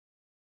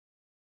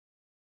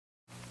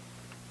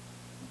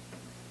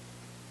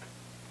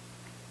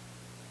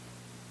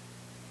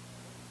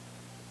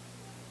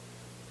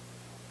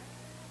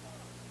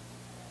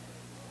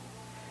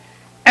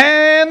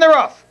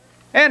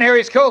And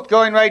Harry's Colt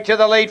going right to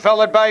the lead,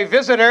 followed by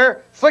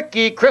Visitor.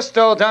 Flicky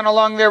Crystal down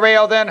along the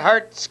rail, then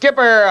Heart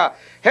Skipper.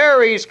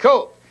 Harry's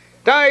Colt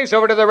dives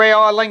over to the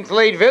rail, a length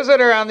lead.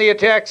 Visitor on the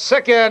attack,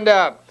 second.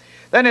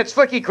 Then it's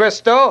Flicky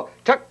Crystal,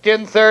 tucked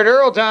in third.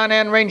 Earl Don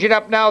and ranging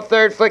up now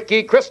third.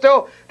 Flicky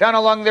Crystal down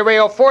along the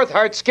rail, fourth.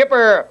 Heart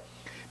Skipper.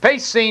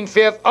 Pacing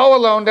fifth. All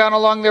Alone down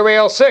along the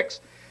rail,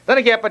 sixth. Then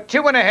a gap of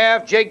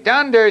 2.5. Jake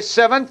Donder,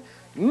 seventh.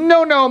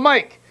 No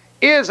Mike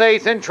is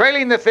eighth, and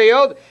trailing the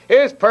field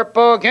is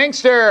Purple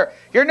Gangster.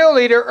 Your new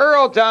leader,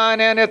 Earl Don,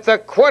 and at the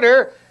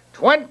quarter,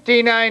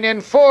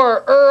 29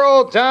 4,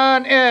 Earl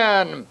Don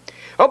N.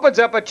 Opens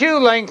up a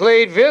 2-length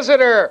lead.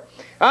 Visitor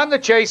on the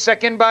chase,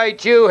 second by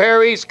 2,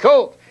 Harry's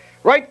Colt.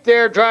 Right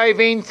there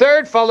driving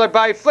third, followed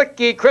by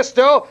Flicky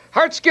Crystal.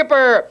 Heart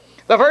Skipper,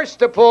 the first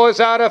to pull, is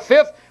out of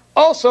fifth.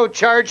 Also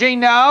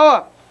charging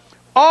now,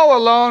 All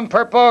Alone,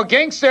 Purple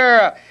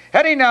Gangster.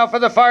 Heading now for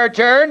the far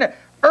turn,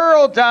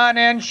 Earl Don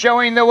N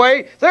showing the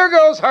way. There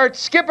goes Heart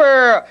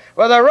Skipper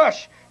with a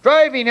rush.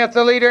 Driving at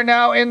the leader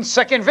now in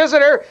second.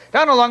 Visitor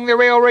down along the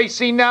rail,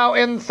 racing now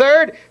in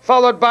third,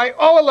 followed by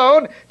All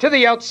Alone to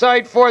the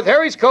outside fourth.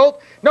 Harry's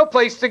Colt, no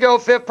place to go,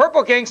 fifth.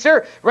 Purple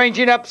Gangster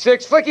ranging up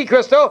sixth. Flicky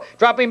Crystal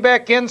dropping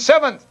back in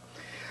seventh.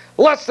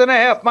 Less than a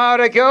half mile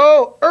to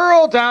go.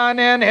 Earl Don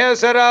N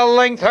has at a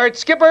length. Heart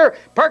Skipper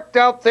parked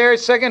out there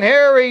second.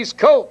 Harry's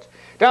Colt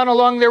down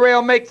along the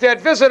rail, make that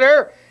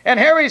Visitor. And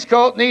Harry's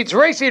Colt needs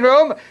racing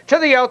room to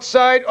the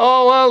outside.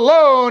 All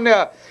Alone.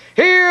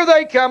 Here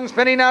they come,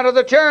 spinning out of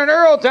the turn.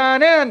 Earl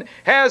Don N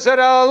has it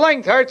a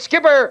length. Heart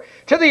Skipper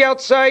to the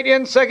outside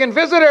in second.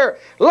 Visitor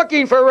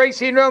looking for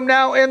racing room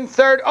now in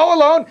third. All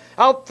Alone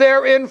out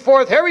there in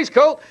fourth. Harry's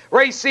Colt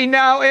racing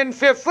now in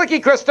fifth.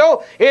 Flicky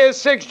Crystal is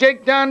sixth.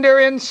 Jake Donder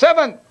in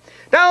seventh.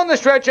 Down the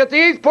stretch at the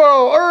eighth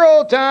pole,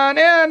 Earl Don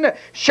N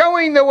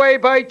showing the way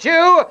by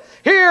 2.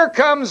 Here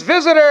comes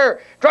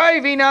Visitor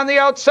driving on the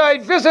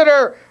outside.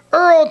 Visitor,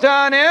 Earl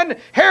Don N.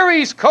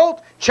 Harry's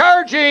Colt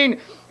charging.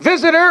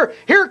 Visitor,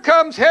 here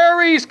comes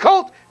Harry's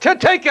Colt to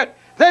take it.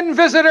 Then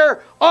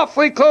Visitor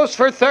awfully close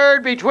for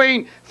third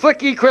between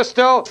Flicky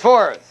Crystal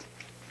fourth.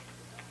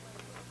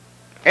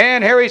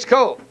 And Harry's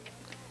Colt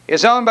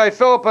is owned by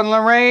Philip and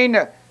Lorraine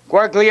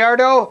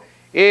Guagliardo,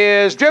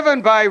 is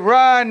driven by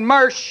Ron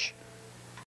Marsh.